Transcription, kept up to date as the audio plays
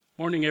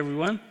Morning,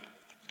 everyone.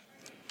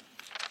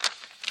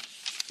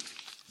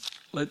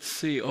 Let's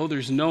see.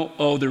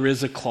 There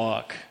is a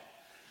clock.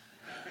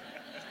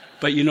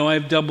 But I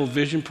have double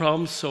vision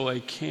problems, so I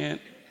can't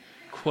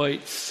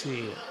quite see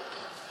it.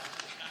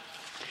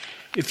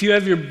 If you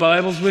have your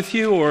Bibles with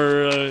you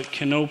or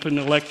can open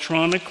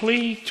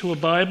electronically to a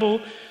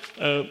Bible,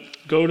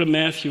 go to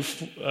Matthew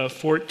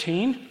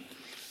 14,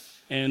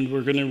 and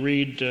we're going to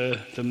read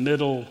from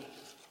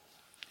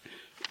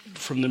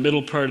the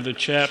middle part of the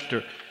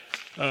chapter.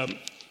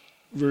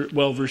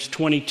 Verse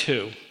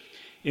 22.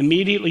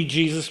 Immediately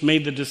Jesus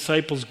made the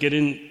disciples get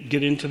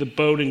into the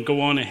boat and go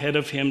on ahead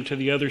of him to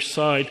the other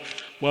side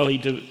while he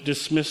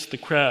dismissed the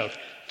crowd.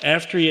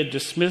 After he had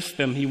dismissed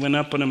them, he went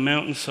up on a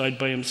mountainside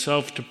by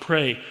himself to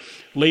pray.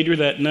 Later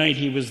that night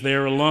he was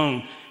there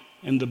alone,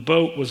 and the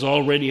boat was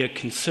already a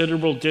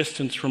considerable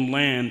distance from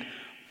land,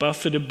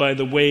 buffeted by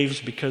the waves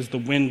because the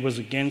wind was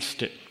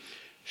against it.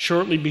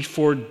 Shortly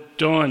before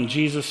dawn,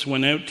 Jesus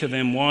went out to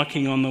them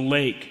walking on the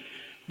lake.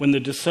 When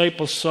the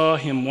disciples saw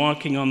him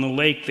walking on the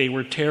lake, they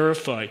were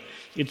terrified.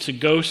 "It's a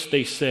ghost,"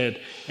 they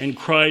said, and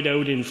cried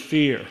out in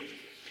fear.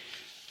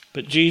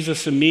 But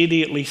Jesus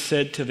immediately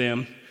said to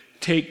them,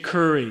 "Take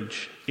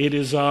courage, it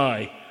is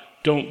I.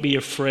 Don't be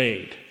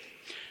afraid."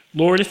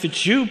 "Lord, if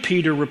it's you,"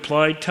 Peter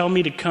replied, "tell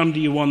me to come to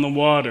you on the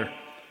water."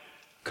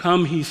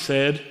 "Come," he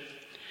said.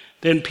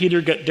 Then Peter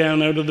got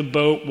down out of the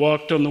boat,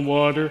 walked on the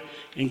water,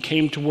 and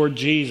came toward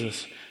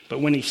Jesus.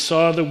 But when he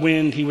saw the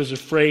wind, he was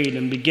afraid,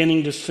 and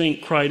beginning to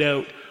sink, cried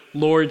out,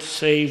 "Lord,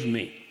 save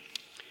me."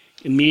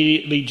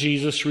 Immediately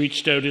Jesus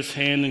reached out his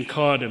hand and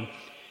caught him.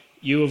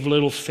 "You of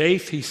little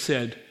faith," he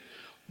said,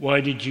 "why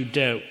did you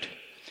doubt?"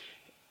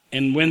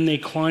 And when they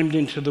climbed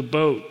into the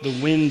boat, the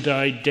wind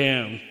died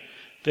down.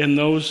 Then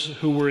those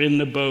who were in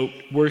the boat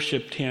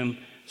worshipped him,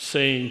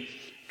 saying,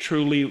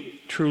 Truly,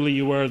 truly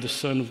you are the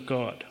Son of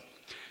God."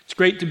 It's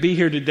great to be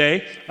here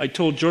today. I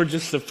told George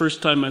this is the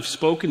first time I've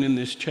spoken in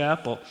this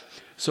chapel,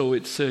 so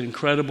it's an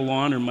incredible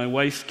honor. My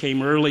wife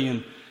came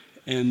early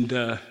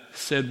and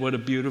said what a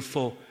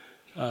beautiful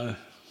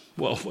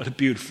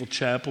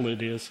chapel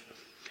it is.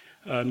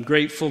 I'm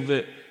grateful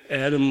that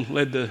Adam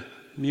led the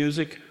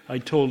music. I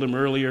told him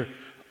earlier,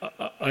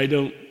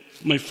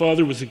 my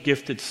father was a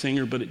gifted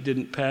singer, but it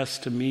didn't pass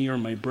to me or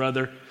my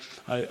brother.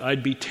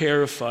 I'd be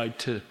terrified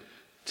to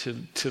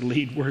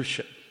lead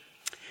worship.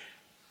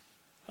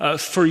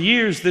 For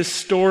years, this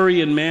story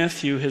in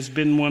Matthew has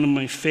been one of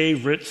my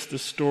favorites, the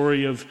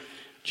story of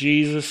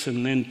Jesus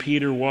and then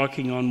Peter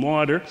walking on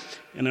water.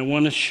 And I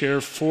want to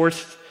share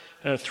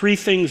three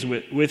things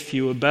with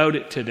you about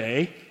it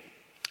today.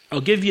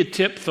 I'll give you a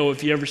tip, though,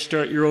 if you ever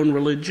start your own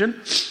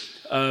religion.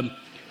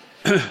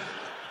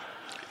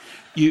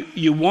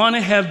 You want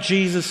to have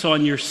Jesus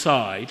on your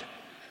side.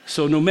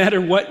 So no matter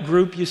what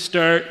group you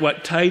start,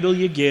 what title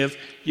you give,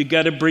 you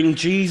got to bring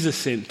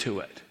Jesus into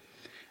it.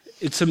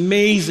 It's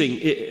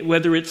amazing,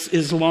 whether it's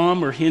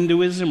Islam or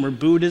Hinduism or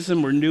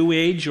Buddhism or New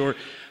Age or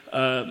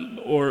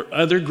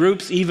other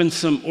groups, even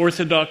some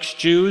Orthodox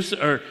Jews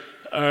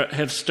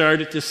have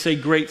started to say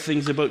great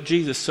things about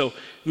Jesus. So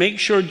make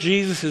sure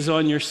Jesus is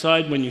on your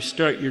side when you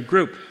start your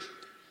group.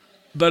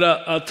 But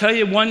I'll tell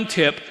you one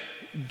tip.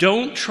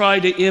 Don't try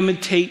to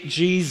imitate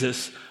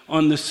Jesus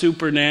on the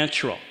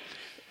supernatural.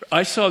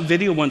 I saw a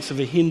video once of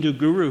a Hindu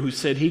guru who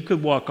said he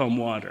could walk on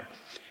water,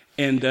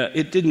 and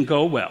it didn't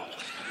go well.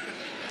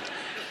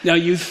 Now,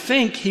 you'd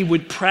think he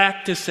would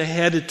practice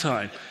ahead of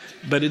time,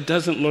 but it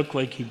doesn't look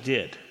like he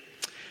did.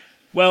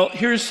 Well,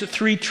 here's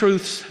three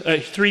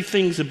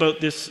things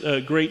about this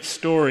great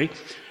story.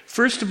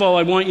 First of all,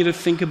 I want you to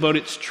think about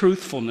its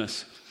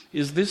truthfulness.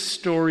 Is this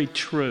story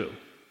true?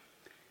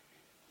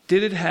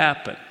 Did it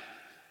happen?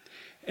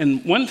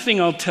 And one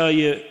thing I'll tell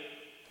you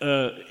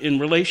in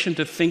relation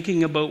to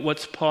thinking about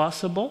what's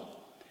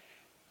possible,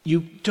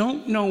 you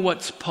don't know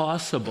what's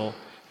possible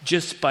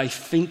just by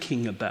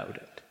thinking about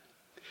it.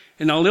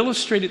 And I'll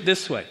illustrate it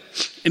this way.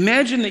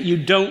 Imagine that you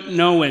don't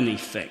know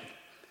anything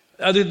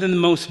other than the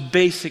most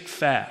basic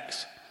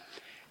facts.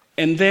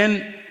 And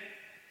then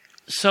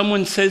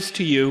someone says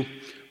to you,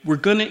 "We're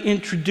going to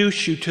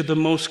introduce you to the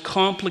most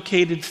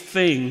complicated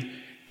thing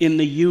in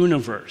the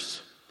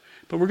universe.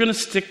 But we're going to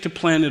stick to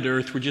planet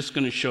Earth. We're just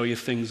going to show you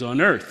things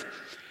on Earth."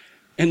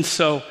 And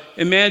so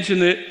imagine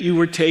that you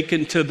were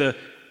taken to the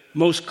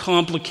most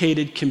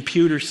complicated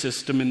computer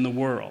system in the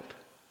world.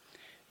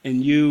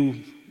 And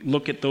you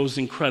look at those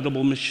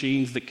incredible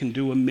machines that can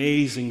do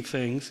amazing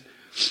things.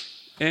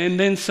 And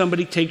then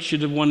somebody takes you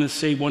to one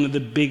of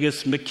the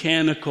biggest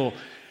mechanical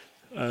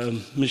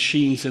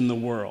machines in the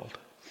world.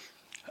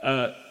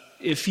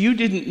 If you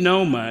didn't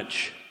know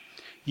much,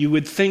 you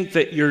would think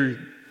that you're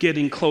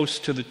getting close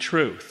to the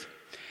truth.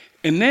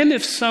 And then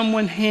if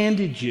someone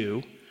handed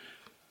you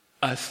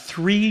a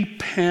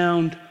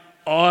 3-pound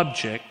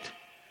object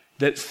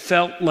that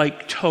felt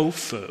like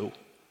tofu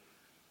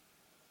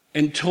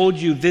and told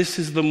you this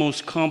is the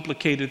most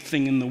complicated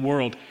thing in the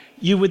world,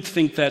 you would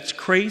think that's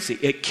crazy.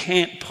 It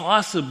can't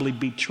possibly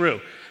be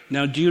true.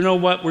 Now, do you know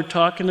what we're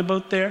talking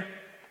about there?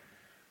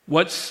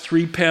 What's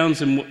 3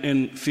 pounds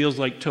and feels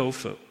like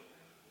tofu?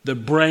 The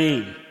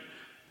brain.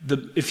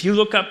 If you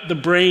look up the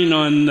brain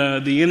on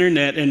the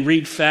internet and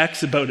read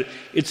facts about it,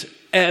 it's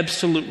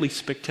absolutely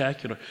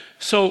spectacular.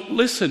 So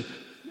listen,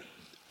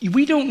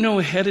 we don't know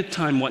ahead of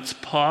time what's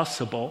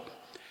possible.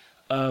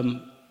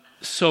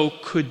 So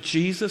could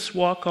Jesus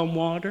walk on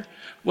water?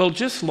 Well,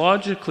 just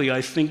logically,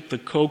 I think the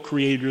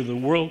co-creator of the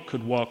world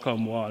could walk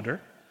on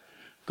water.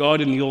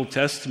 God in the Old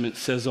Testament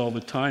says all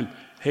the time,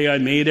 hey, I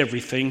made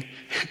everything.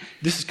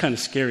 This is kind of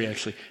scary,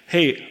 actually.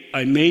 Hey,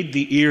 I made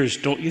the ears.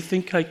 Don't you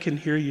think I can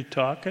hear you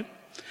talking?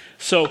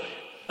 So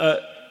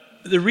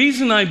the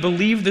reason I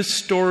believe this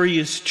story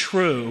is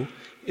true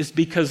is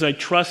because I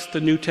trust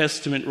the New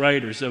Testament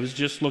writers. I was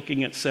just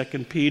looking at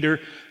 2 Peter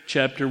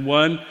chapter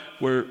 1,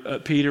 where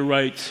Peter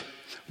writes,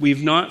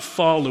 we've not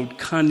followed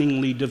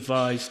cunningly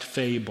devised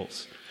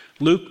fables.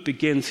 Luke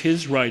begins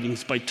his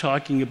writings by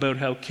talking about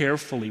how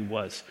careful he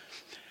was.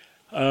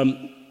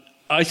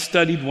 I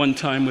studied one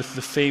time with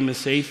the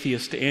famous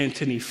atheist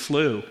Antony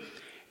Flew,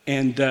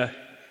 and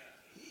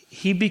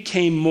he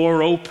became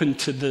more open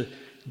to the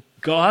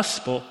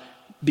gospel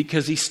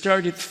because he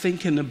started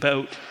thinking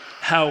about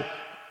how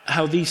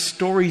these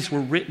stories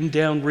were written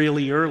down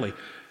really early.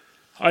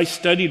 I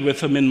studied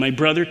with him, and my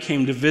brother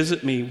came to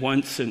visit me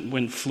once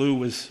when Flew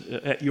was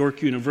at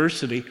York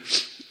University.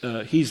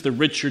 He's the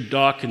Richard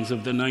Dawkins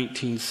of the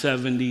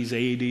 1970s,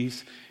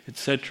 80s,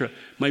 etc.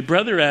 My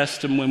brother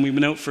asked him when we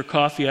went out for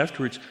coffee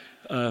afterwards,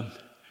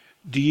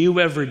 do you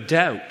ever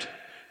doubt?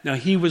 Now,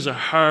 he was a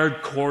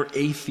hardcore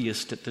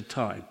atheist at the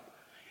time.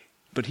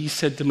 But he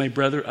said to my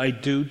brother, I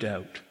do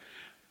doubt.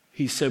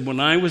 He said, when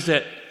I was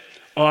at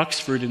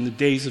Oxford in the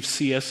days of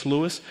C.S.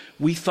 Lewis,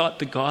 we thought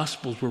the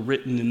Gospels were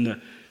written in the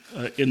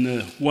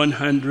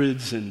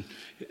 100s and,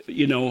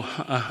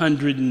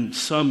 100 and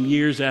some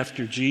years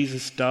after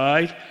Jesus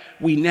died.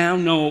 We now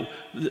know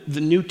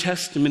the New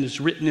Testament is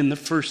written in the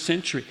first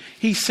century.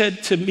 He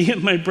said to me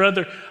and my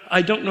brother,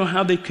 I don't know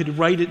how they could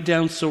write it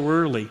down so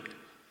early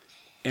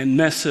and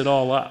mess it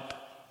all up.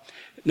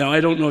 Now,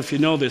 I don't know if you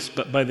know this,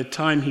 but by the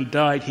time he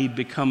died, he'd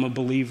become a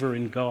believer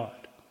in God.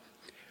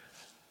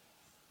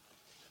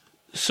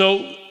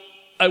 So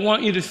I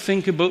want you to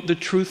think about the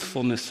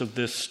truthfulness of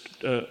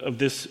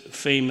this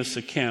famous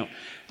account.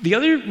 The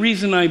other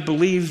reason I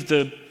believe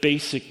the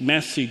basic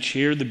message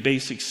here, the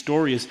basic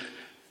story, is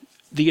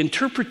the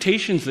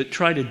interpretations that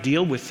try to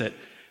deal with it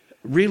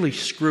really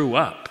screw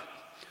up.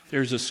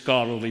 There's a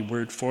scholarly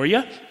word for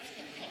you.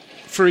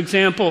 For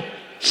example,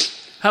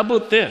 how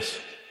about this?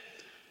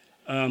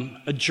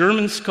 A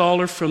German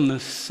scholar from the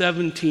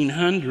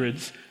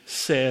 1700s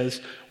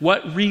says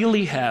what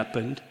really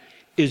happened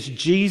is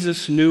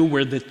Jesus knew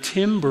where the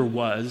timber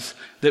was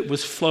that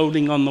was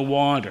floating on the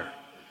water.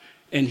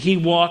 And he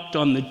walked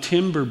on the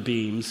timber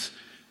beams.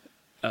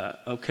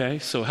 Okay,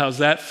 so how's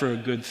that for a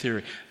good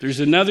theory?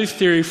 There's another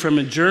theory from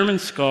a German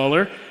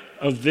scholar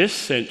of this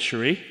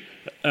century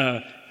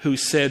who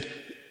said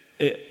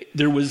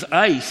there was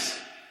ice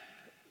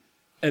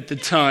at the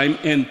time,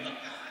 and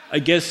I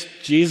guess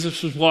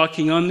Jesus was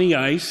walking on the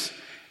ice,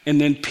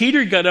 and then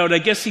Peter got out. I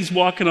guess he's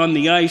walking on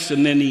the ice,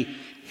 and then he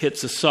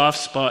hits a soft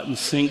spot and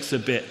sinks a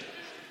bit.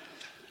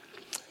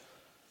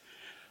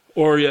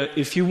 Or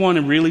if you want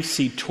to really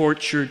see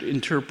tortured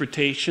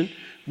interpretation,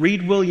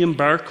 read William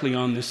Barclay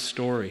on this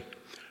story.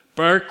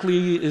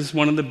 Barclay is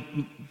one of the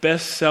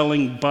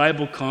best-selling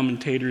Bible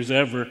commentators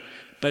ever,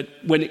 but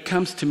when it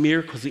comes to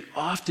miracles, he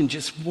often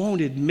just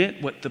won't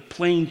admit what the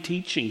plain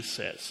teaching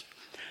says.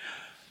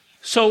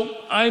 So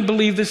I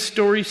believe this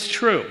story's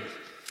true,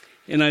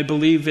 and I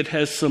believe it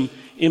has some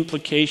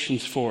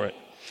implications for it.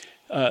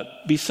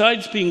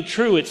 Besides being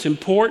true, it's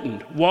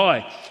important.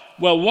 Why?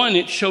 Well, one,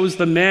 it shows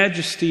the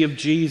majesty of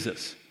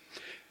Jesus.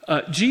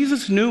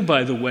 Jesus knew,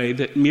 by the way,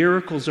 that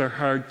miracles are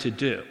hard to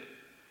do,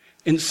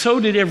 and so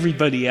did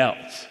everybody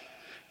else.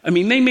 I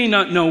mean, they may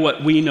not know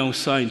what we know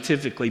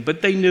scientifically,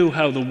 but they knew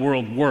how the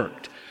world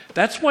worked.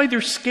 That's why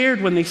they're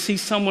scared when they see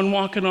someone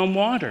walking on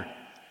water.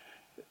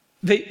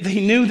 They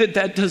knew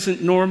that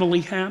doesn't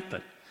normally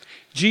happen.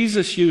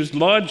 Jesus used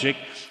logic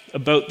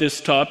about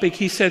this topic.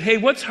 He said, hey,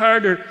 what's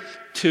harder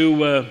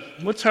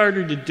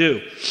to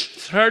do?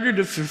 It's harder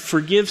to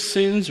forgive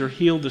sins or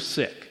heal the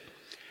sick.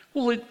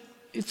 Well,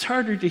 it's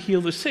harder to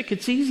heal the sick.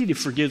 It's easy to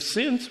forgive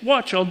sins.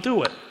 Watch, I'll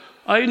do it.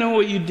 I know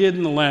what you did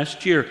in the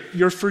last year.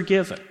 You're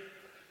forgiven.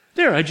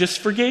 There, I just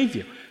forgave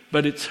you.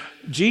 But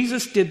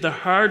Jesus did the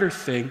harder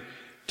thing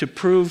to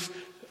prove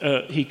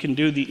he can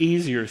do the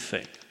easier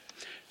thing.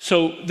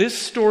 So this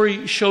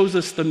story shows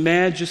us the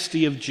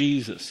majesty of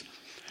Jesus.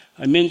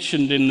 I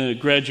mentioned in the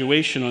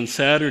graduation on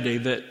Saturday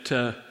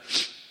that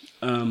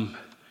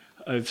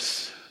I've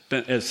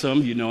spent, as some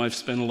of you know, I've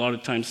spent a lot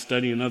of time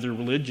studying other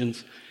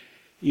religions.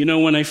 You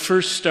know, when I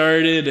first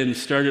started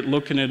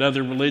looking at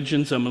other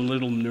religions, I'm a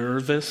little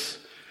nervous.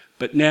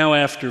 But now,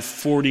 after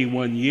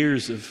 41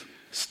 years of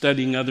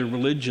studying other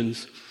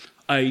religions,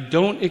 I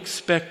don't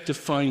expect to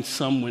find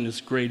someone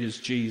as great as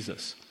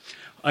Jesus.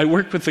 I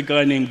work with a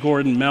guy named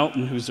Gordon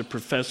Melton, who's a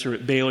professor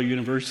at Baylor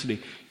University.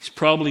 He's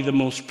probably the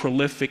most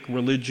prolific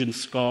religion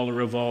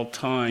scholar of all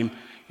time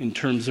in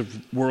terms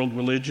of world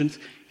religions.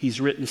 He's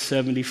written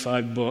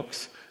 75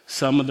 books.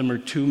 Some of them are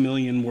 2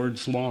 million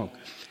words long.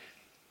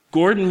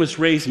 Gordon was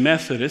raised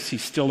Methodist.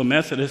 He's still a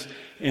Methodist,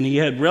 and he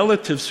had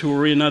relatives who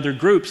were in other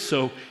groups.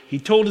 So he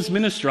told his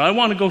minister, I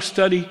want to go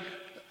study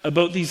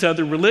about these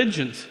other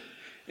religions.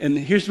 And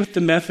here's what the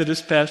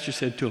Methodist pastor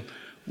said to him.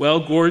 Well,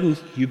 Gordon,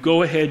 you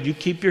go ahead, you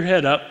keep your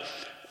head up,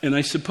 and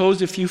I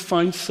suppose if you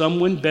find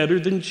someone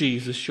better than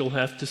Jesus, you'll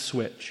have to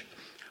switch.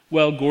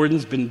 Well,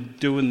 Gordon's been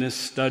doing this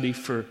study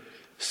for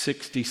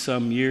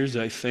 60-some years,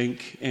 I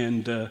think,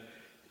 and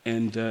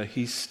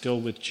he's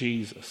still with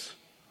Jesus.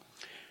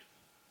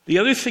 The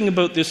other thing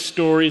about this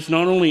story is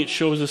not only it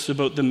shows us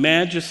about the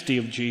majesty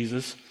of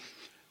Jesus,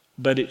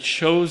 but it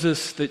shows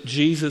us that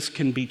Jesus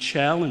can be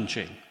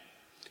challenging.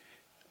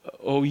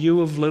 Oh,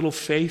 you of little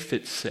faith,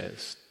 it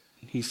says.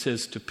 He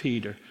says to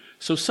Peter.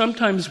 So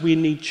sometimes we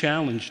need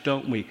challenge,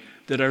 don't we?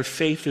 That our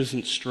faith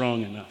isn't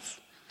strong enough.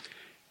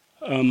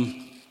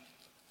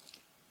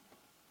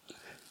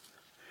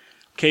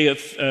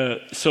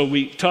 So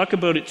we talk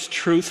about its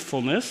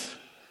truthfulness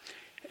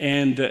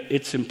and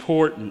its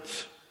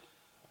importance.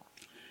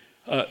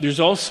 There's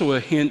also a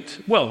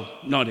hint, well,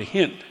 not a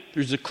hint,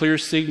 there's a clear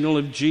signal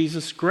of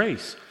Jesus'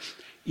 grace.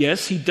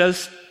 Yes, he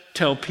does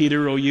tell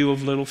Peter, oh, you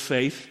of little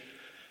faith,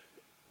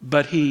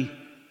 but he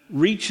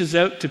reaches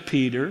out to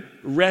Peter,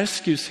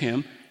 rescues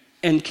him,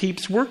 and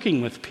keeps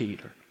working with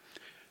Peter.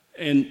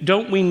 And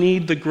don't we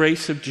need the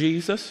grace of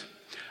Jesus?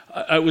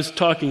 I was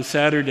talking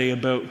Saturday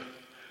about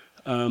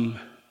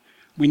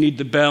we need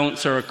to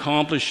balance our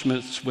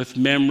accomplishments with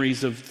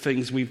memories of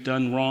things we've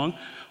done wrong.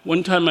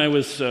 One time I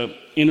was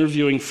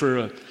interviewing for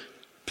a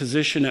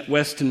position at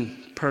Weston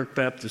Park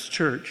Baptist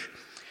Church,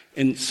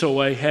 and so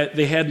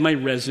they had my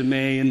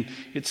resume, and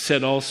it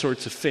said all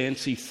sorts of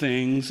fancy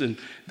things, and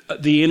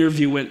the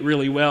interview went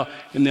really well.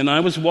 And then I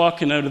was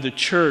walking out of the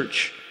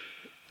church,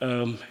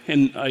 and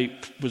I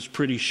was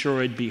pretty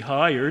sure I'd be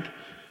hired,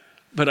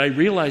 but I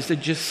realized I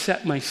just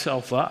set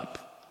myself up.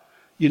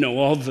 You know,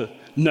 all the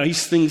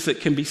nice things that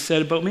can be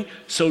said about me.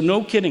 So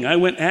no kidding, I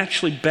went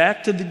actually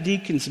back to the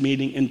deacons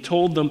meeting and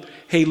told them,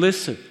 hey,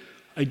 listen,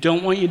 I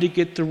don't want you to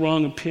get the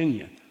wrong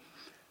opinion.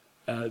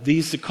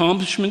 These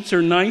accomplishments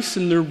are nice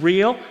and they're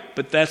real,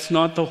 but that's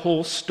not the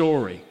whole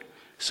story.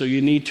 So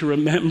you need to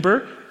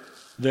remember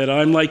that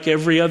I'm like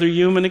every other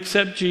human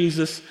except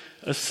Jesus,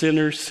 a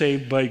sinner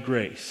saved by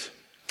grace.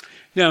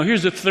 Now,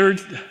 here's a third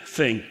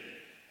thing.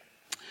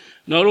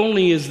 Not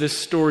only is this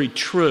story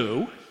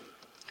true,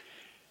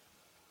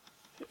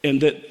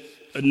 and that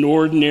an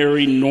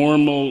ordinary,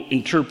 normal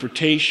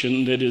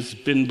interpretation that has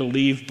been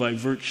believed by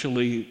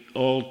virtually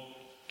all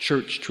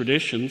church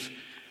traditions,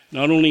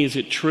 not only is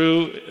it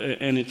true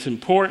and it's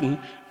important,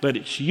 but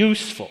it's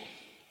useful.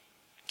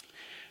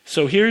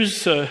 So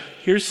here's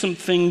some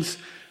things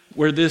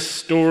where this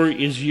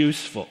story is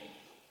useful.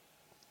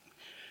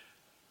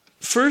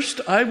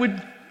 First, I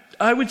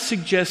would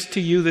suggest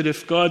to you that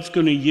if God's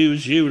going to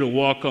use you to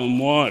walk on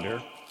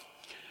water,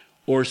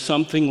 or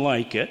something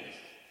like it,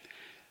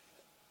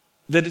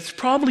 that it's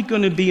probably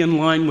going to be in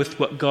line with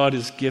what God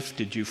has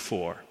gifted you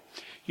for.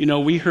 You know,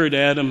 we heard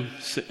Adam,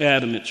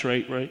 it's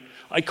right?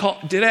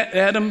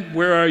 Adam,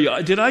 where are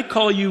you? Did I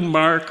call you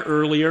Mark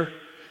earlier?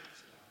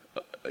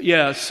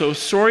 Yeah, so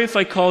sorry if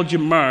I called you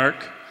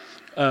Mark,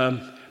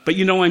 but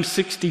you know I'm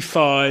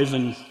 65,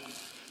 and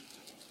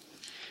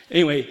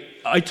anyway,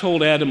 I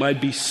told Adam I'd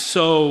be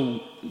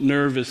so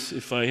nervous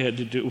if I had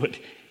to do what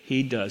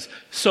he does.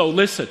 So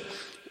listen,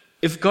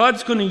 if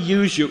God's going to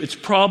use you, it's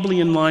probably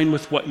in line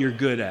with what you're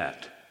good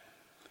at.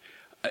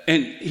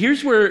 And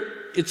here's where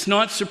it's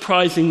not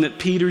surprising that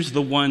Peter's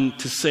the one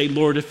to say,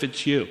 Lord, if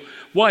it's you.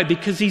 Why?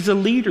 Because he's a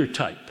leader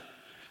type.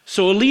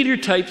 So a leader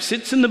type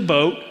sits in the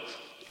boat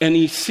and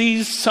he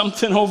sees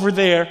something over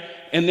there,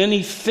 and then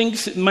he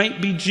thinks it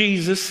might be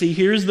Jesus. He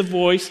hears the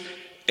voice,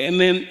 and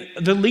then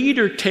the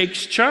leader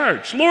takes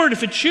charge. Lord,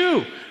 if it's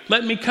you,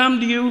 let me come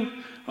to you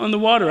on the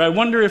water. I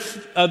wonder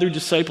if other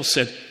disciples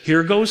said,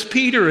 here goes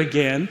Peter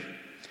again.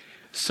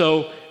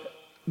 So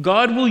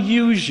God will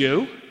use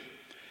you,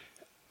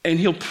 and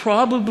he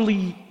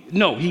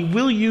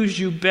will use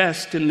you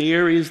best in the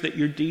areas that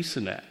you're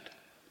decent at.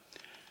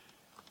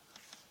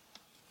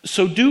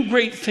 So do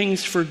great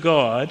things for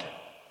God,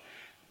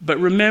 but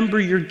remember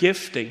your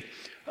gifting.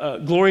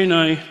 Gloria and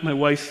I, my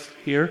wife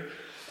here,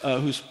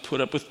 who's put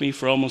up with me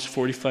for almost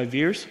 45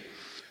 years,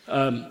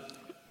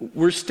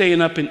 we're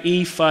staying up in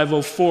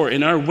E504,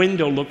 and our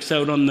window looks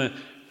out on the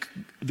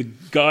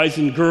guys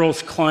and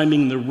girls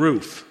climbing the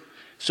roof.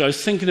 So I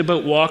was thinking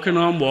about walking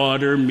on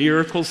water,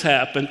 miracles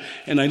happen,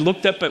 and I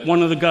looked up at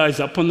one of the guys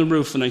up on the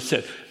roof and I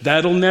said,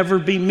 that'll never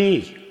be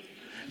me.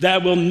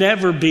 That will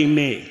never be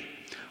me.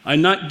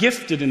 I'm not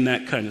gifted in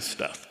that kind of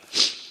stuff.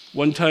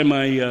 One time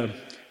I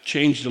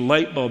changed a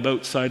light bulb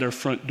outside our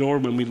front door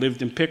when we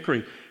lived in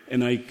Pickering,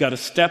 and I got a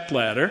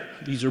stepladder.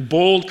 These are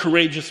bold,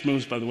 courageous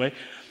moves, by the way.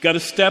 Got a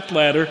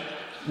stepladder,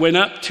 went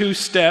up 2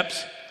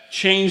 steps,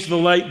 changed the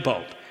light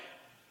bulb,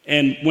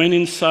 and went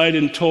inside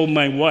and told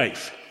my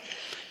wife.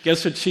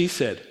 Guess what she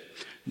said?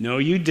 No,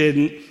 you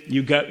didn't.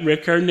 You got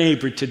Rick, our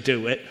neighbor, to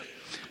do it.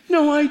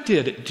 No, I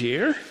did it,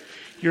 dear.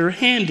 you're a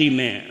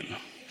handyman.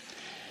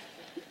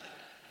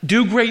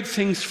 Do great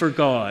things for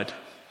God,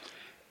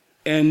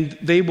 and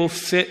they will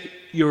fit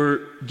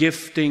your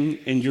gifting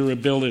and your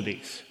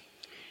abilities.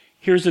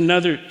 Here's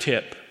another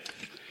tip.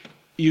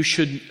 You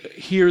should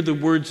hear the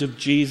words of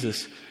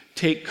Jesus.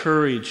 Take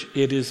courage,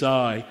 it is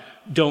I.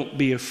 Don't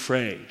be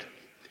afraid.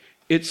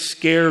 It's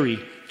scary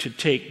to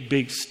take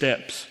big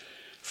steps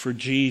for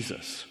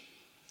Jesus.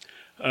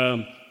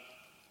 I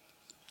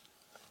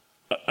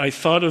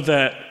thought of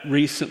that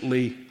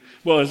recently.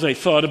 Well, as I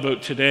thought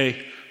about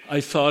today,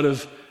 I thought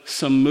of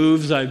some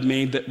moves I've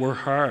made that were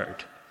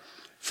hard.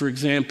 For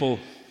example,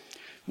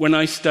 when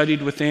I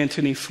studied with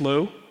Anthony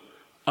Flew,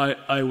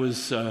 I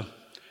was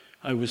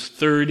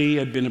 30.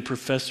 I'd been a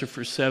professor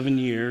for 7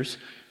 years,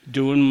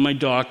 doing my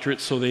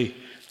doctorate, so they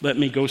let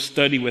me go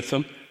study with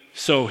them.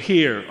 So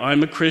here,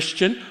 I'm a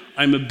Christian.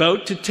 I'm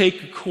about to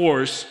take a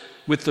course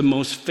with the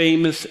most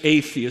famous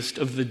atheist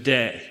of the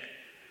day,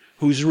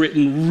 who's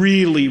written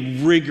really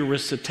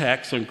rigorous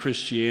attacks on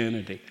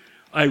Christianity.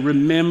 I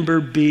remember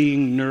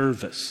being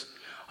nervous.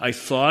 I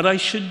thought I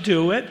should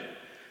do it,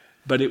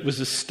 but it was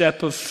a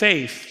step of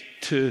faith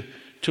to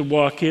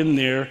walk in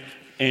there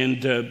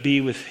and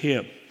be with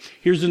him.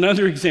 Here's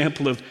another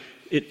example of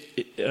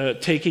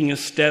it taking a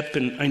step,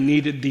 and I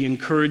needed the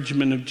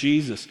encouragement of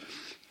Jesus.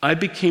 I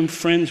became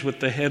friends with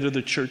the head of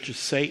the Church of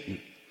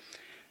Satan.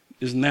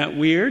 Isn't that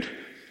weird?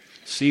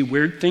 See,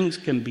 weird things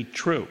can be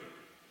true.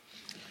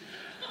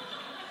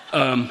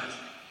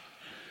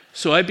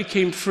 So I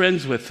became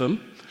friends with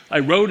him. I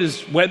wrote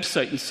his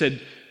website and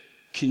said,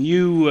 can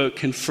you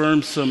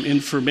confirm some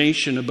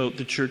information about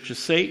the Church of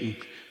Satan?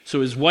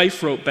 So his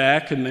wife wrote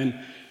back, and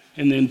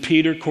then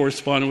Peter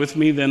corresponded with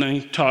me. Then I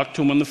talked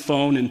to him on the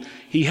phone, and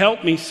he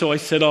helped me. So I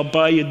said, I'll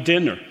buy you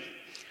dinner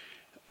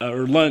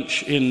or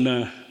lunch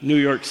in New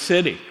York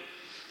City.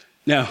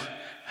 Now,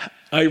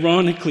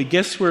 ironically,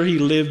 guess where he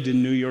lived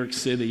in New York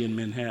City in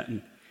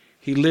Manhattan?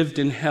 He lived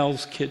in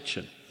Hell's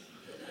Kitchen.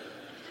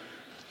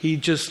 He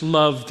just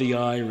loved the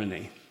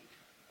irony.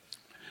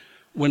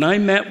 When I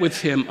met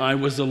with him, I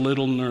was a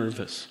little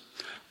nervous.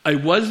 I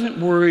wasn't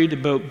worried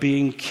about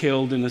being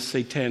killed in a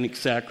satanic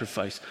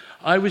sacrifice.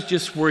 I was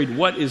just worried,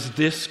 what is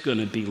this going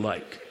to be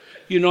like?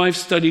 You know, I've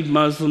studied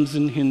Muslims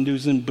and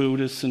Hindus and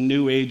Buddhists and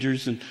New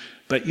Agers,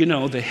 but you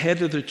know, the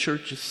head of the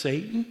Church of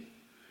Satan?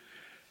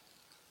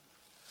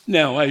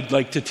 Now, I'd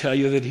like to tell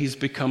you that he's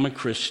become a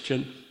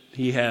Christian.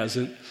 He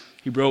hasn't.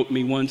 He wrote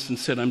me once and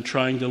said, I'm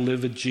trying to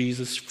live a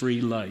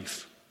Jesus-free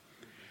life.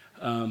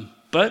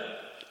 But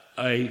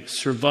I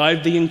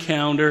survived the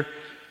encounter,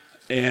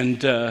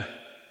 and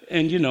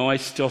you know, I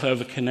still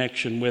have a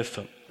connection with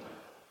him.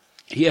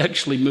 He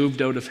actually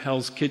moved out of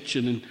Hell's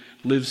Kitchen and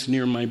lives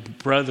near my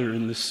brother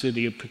in the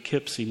city of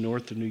Poughkeepsie,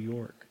 north of New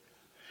York.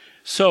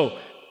 So,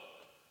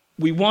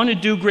 we want to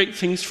do great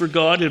things for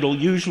God. It'll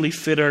usually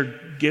fit our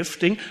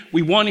gifting.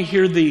 We want to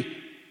hear the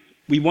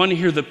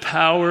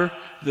power,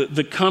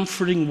 the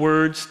comforting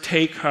words,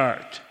 take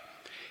heart.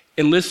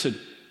 And listen,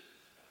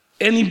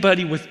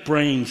 anybody with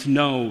brains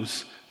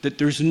knows that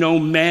there's no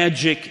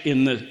magic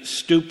in the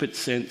stupid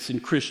sense in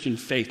Christian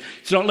faith.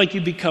 It's not like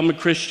you become a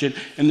Christian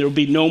and there'll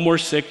be no more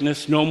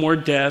sickness, no more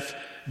death.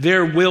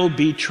 There will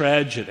be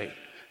tragedy.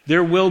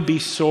 There will be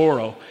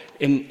sorrow.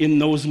 And in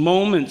those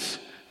moments,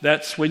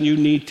 that's when you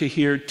need to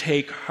hear,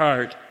 take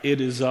heart,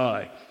 it is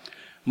I.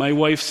 My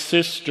wife's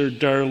sister,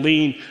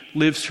 Darlene,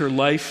 lives her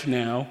life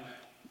now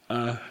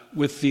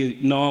with the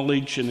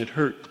knowledge, and it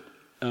hurt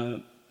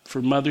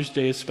for Mother's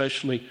Day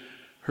especially.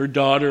 Her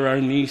daughter, our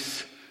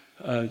niece,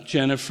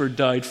 Jennifer,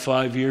 died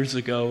 5 years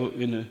ago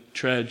in a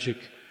tragic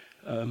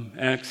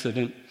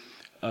accident.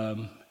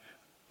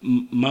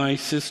 My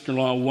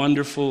sister-in-law, a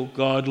wonderful,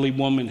 godly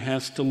woman,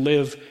 has to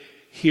live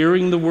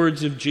hearing the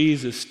words of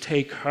Jesus,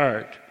 take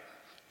heart,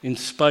 in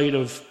spite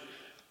of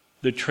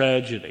the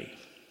tragedy.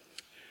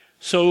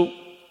 So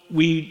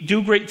we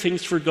do great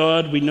things for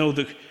God. We know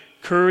the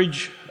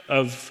courage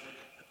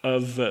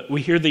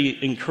we hear the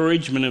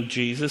encouragement of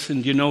Jesus,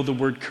 and you know the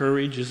word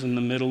courage is in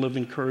the middle of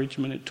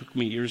encouragement. It took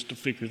me years to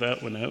figure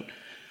that one out.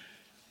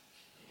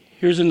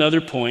 Here's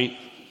another point.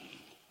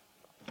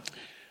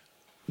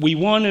 We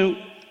want to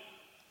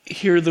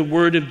hear the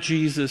word of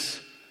Jesus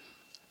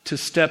to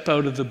step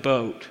out of the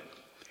boat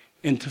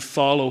and to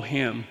follow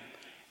him.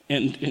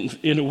 And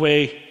in a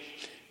way,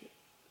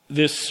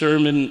 this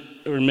sermon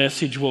or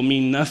message will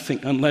mean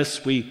nothing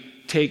unless we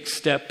take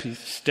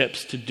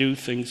steps to do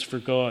things for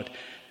God.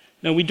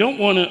 Now, we don't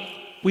want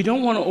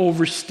to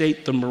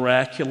overstate the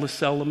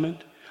miraculous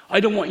element. I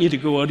don't want you to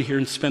go out here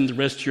and spend the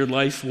rest of your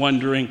life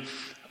wondering,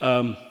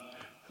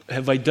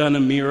 have I done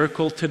a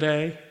miracle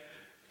today?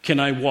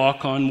 Can I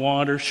walk on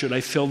water? Should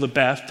I fill the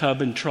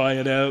bathtub and try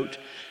it out?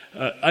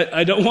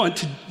 I don't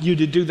want you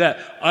to do that.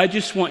 I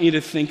just want you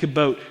to think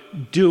about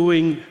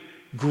doing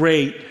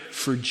great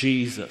for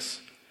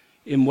Jesus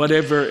in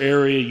whatever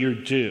area you're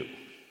due.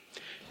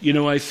 You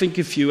know, I think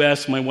if you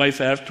ask my wife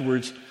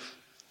afterwards,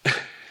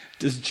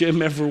 does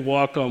Jim ever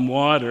walk on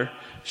water?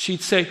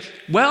 She'd say,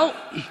 well,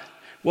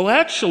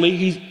 actually,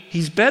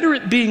 he's better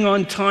at being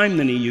on time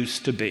than he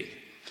used to be.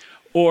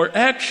 Or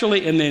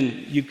actually, and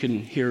then you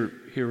can hear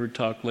her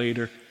talk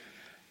later.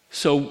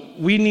 So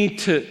we need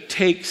to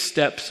take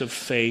steps of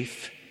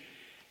faith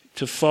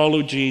to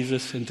follow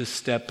Jesus and to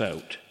step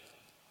out.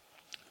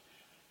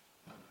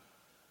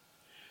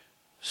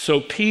 So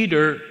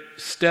Peter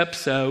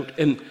steps out,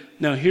 and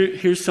now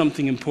here's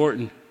something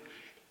important.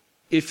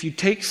 If you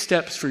take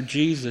steps for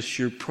Jesus,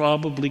 you're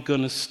probably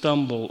going to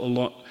stumble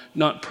along,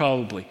 not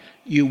probably,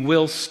 you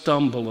will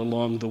stumble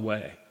along the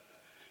way.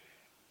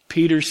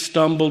 Peter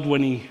stumbled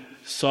when he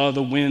saw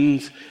the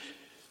winds,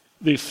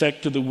 the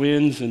effect of the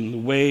winds and the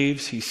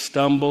waves. He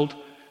stumbled.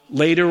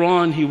 Later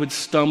on, he would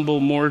stumble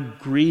more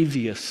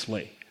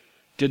grievously,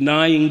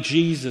 denying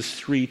Jesus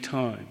 3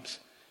 times.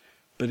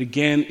 But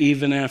again,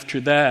 even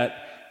after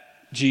that,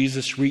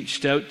 Jesus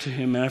reached out to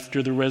him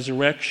after the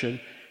resurrection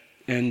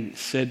and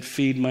said,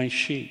 "Feed my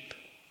sheep."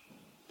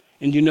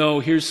 And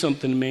here's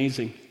something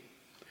amazing.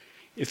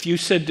 If you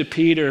said to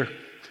Peter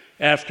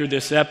after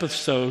this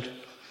episode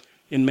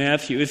in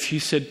Matthew, if you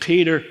said,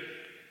 "Peter,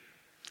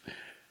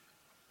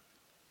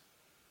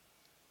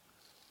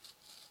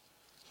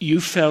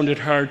 you found it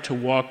hard to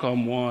walk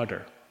on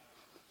water.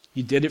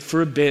 You did it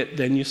for a bit,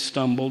 then you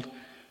stumbled.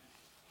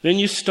 Then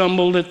you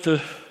stumbled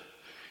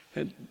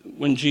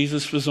when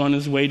Jesus was on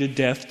his way to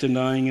death,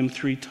 denying him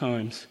 3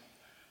 times.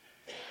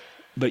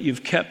 But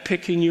you've kept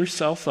picking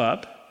yourself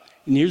up."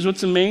 And here's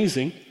what's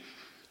amazing.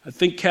 I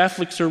think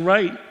Catholics are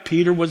right.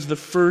 Peter was the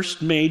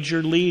first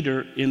major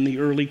leader in the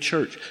early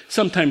church.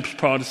 Sometimes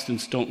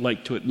Protestants don't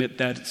like to admit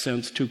that. It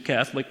sounds too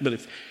Catholic. But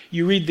if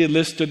you read the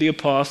list of the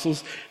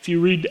apostles, if you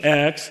read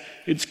Acts,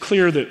 it's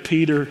clear that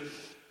Peter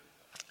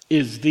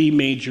is the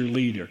major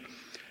leader.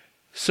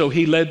 So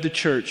he led the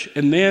church.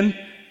 And then,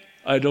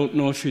 I don't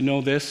know if you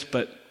know this,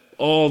 but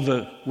all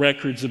the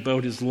records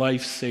about his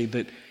life say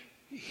that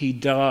he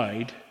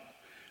died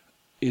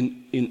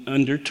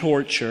under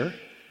torture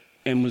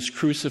and was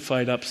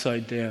crucified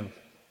upside down.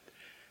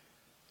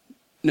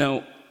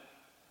 Now,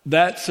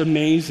 that's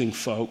amazing,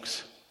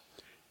 folks.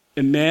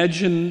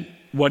 Imagine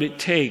what it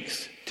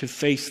takes to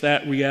face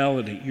that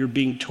reality. You're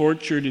being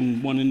tortured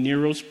in one of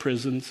Nero's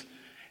prisons,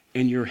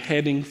 and you're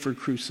heading for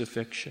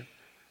crucifixion.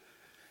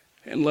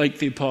 And like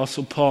the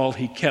Apostle Paul,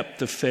 he kept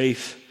the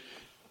faith,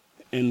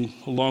 and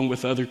along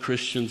with other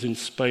Christians, in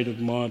spite of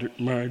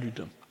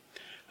martyrdom.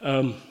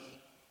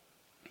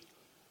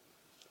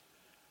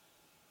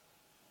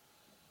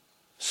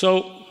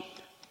 So,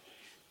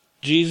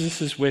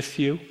 Jesus is with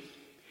you.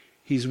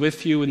 He's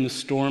with you in the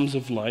storms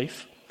of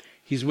life.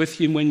 He's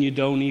with you when you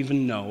don't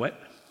even know it.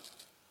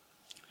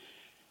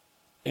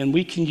 And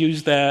we can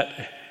use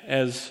that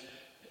as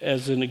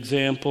an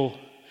example.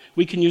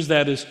 We can use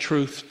that as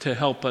truth to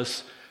help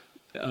us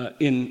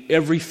in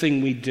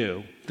everything we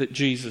do, that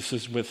Jesus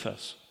is with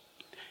us.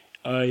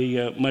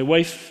 My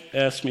wife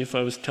asked me if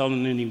I was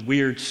telling any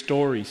weird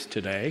stories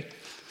today.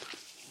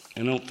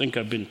 I don't think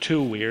I've been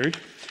too weird.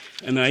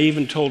 And I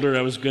even told her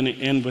I was going to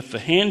end with the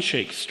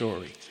handshake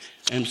story.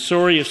 I'm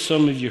sorry if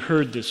some of you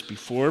heard this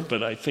before,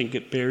 but I think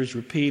it bears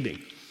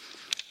repeating.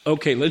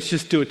 Okay, let's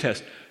just do a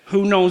test.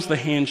 Who knows the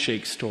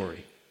handshake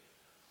story?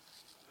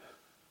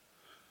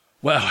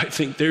 Well, I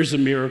think there's a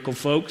miracle,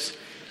 folks.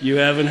 You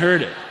haven't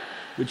heard it,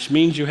 which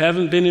means you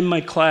haven't been in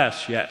my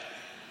class yet.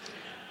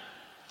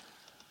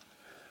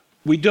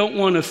 We don't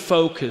want to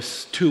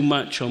focus too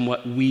much on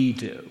what we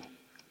do.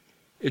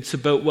 It's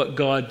about what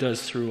God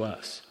does through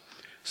us.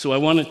 So I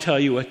want to tell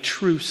you a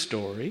true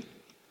story.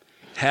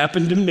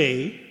 Happened to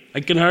me.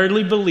 I can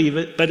hardly believe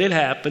it, but it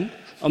happened.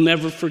 I'll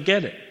never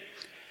forget it.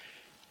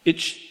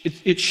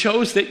 It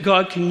shows that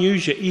God can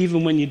use you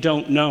even when you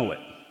don't know it.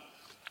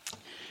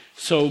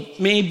 So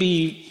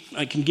maybe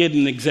I can get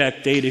an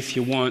exact date if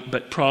you want,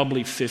 but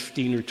probably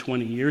 15 or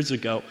 20 years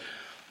ago,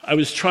 I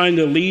was trying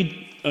to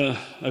lead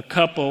a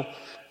couple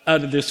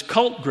out of this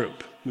cult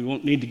group. We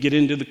won't need to get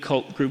into the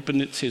cult group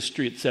and its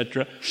history,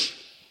 etc.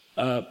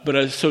 But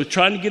I was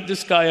trying to get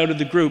this guy out of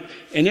the group,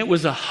 and it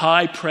was a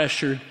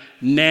high-pressured,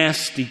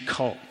 nasty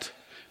cult.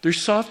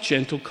 There's soft,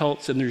 gentle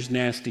cults, and there's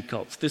nasty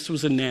cults. This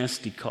was a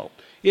nasty cult.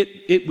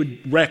 It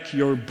would wreck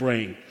your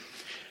brain.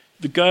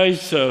 The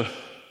guys,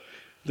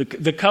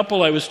 the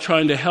couple I was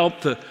trying to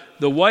help,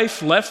 the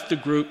wife left the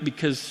group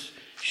because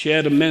she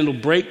had a mental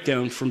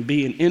breakdown from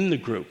being in the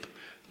group.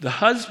 The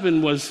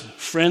husband was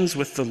friends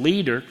with the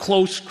leader,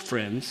 close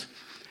friends,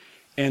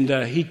 and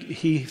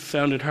he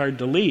found it hard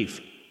to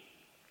leave.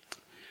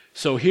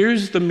 So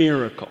here's the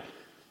miracle.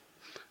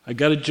 I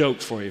got a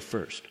joke for you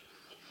first.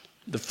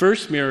 The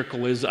first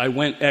miracle is I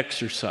went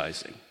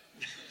exercising.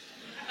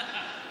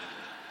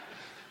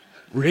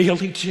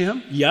 Really,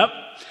 Jim? Yep.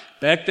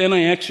 Back then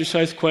I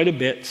exercised quite a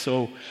bit,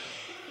 so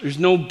it's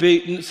not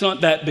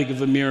that big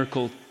of a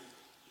miracle.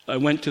 I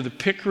went to the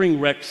Pickering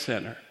Rec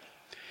Center.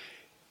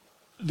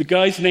 The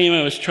guy's name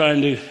I was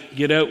trying to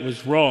get out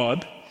was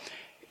Rob,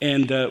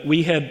 and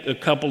we had a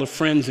couple of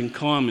friends in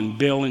common,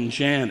 Bill and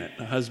Janet,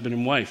 a husband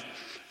and wife.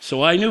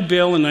 So I knew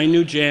Bill and I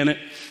knew Janet,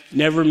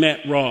 never met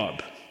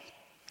Rob.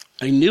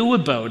 I knew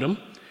about him,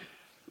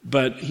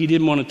 but he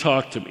didn't want to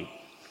talk to me.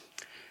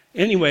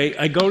 Anyway,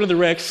 I go to the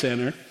rec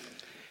center,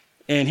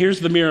 And here's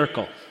the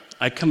miracle.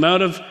 I come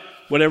out of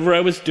whatever I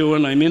was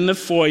doing. I'm in the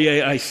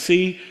foyer. I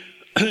see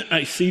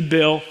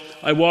Bill.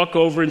 I walk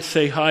over and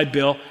say, "Hi,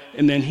 Bill."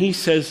 And then he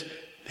says,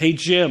 "Hey,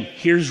 Jim,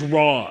 here's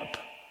Rob."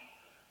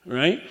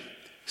 Right?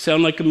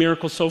 Sound like a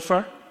miracle so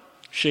far?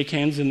 Shake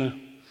hands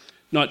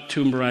not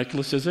too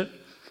miraculous, is it?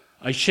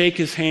 I shake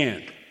his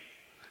hand.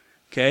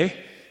 Okay?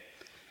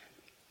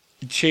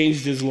 It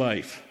changed his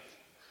life.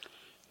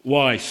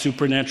 Why?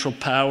 Supernatural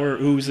power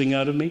oozing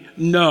out of me?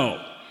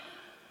 No.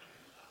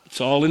 It's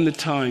all in the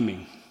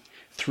timing.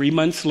 3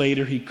 months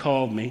later, he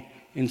called me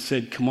and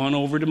said, "Come on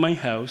over to my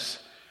house.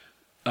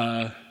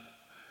 I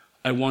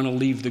want to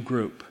leave the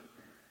group."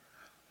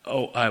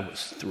 Oh, I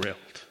was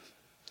thrilled.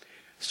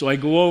 So I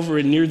go over,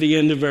 and near the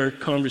end of our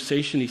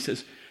conversation, he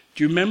says,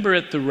 "Do you remember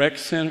at the rec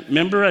center?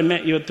 Remember I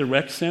met you at the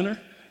rec center?"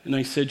 And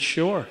I said,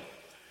 "Sure."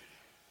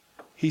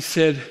 He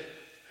said,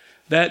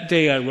 "That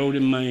day I wrote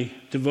in my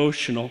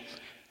devotional,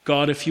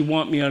 'God, if you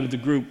want me out of the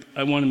group,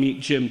 I want to meet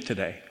Jim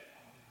today.'"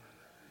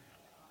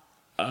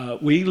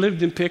 We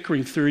lived in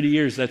Pickering 30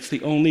 years. That's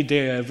the only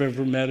day I've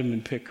ever met him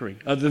in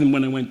Pickering, other than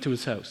when I went to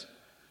his house.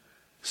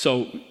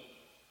 So,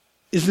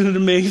 isn't it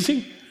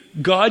amazing?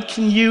 God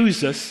can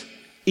use us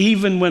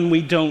even when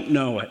we don't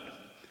know it,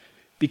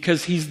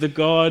 because he's the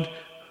God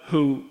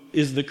who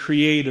is the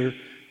creator,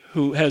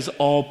 who has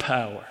all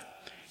power.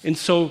 And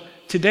so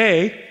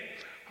today,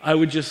 I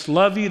would just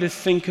love you to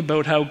think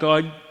about how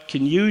God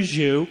can use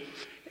you,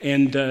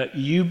 and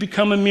you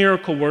become a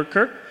miracle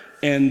worker.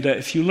 And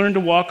if you learn to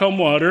walk on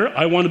water,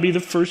 I want to be the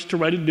first to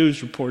write a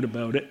news report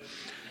about it.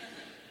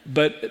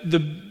 But the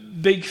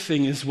big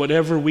thing is,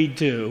 whatever we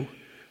do,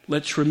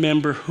 let's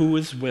remember who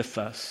is with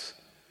us.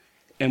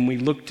 And we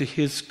look to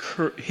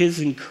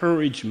his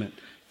encouragement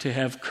to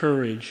have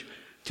courage,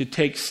 to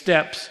take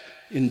steps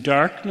in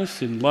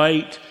darkness, in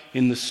light,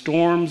 in the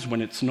storms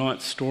when it's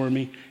not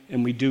stormy,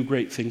 and we do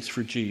great things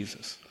for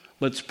Jesus.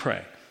 Let's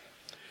pray.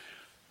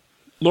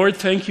 Lord,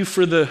 thank you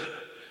for the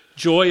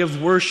joy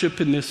of worship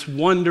in this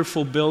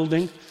wonderful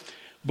building.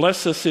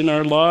 Bless us in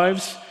our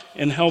lives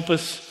and help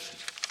us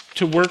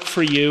to work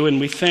for you. And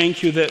we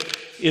thank you that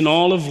in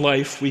all of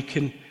life we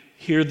can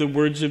hear the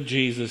words of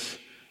Jesus,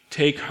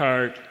 "Take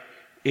heart,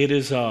 it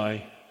is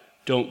I,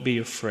 don't be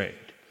afraid."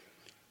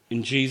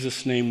 In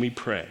Jesus' name we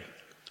pray.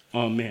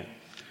 Amen.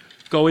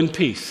 Go in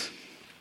peace.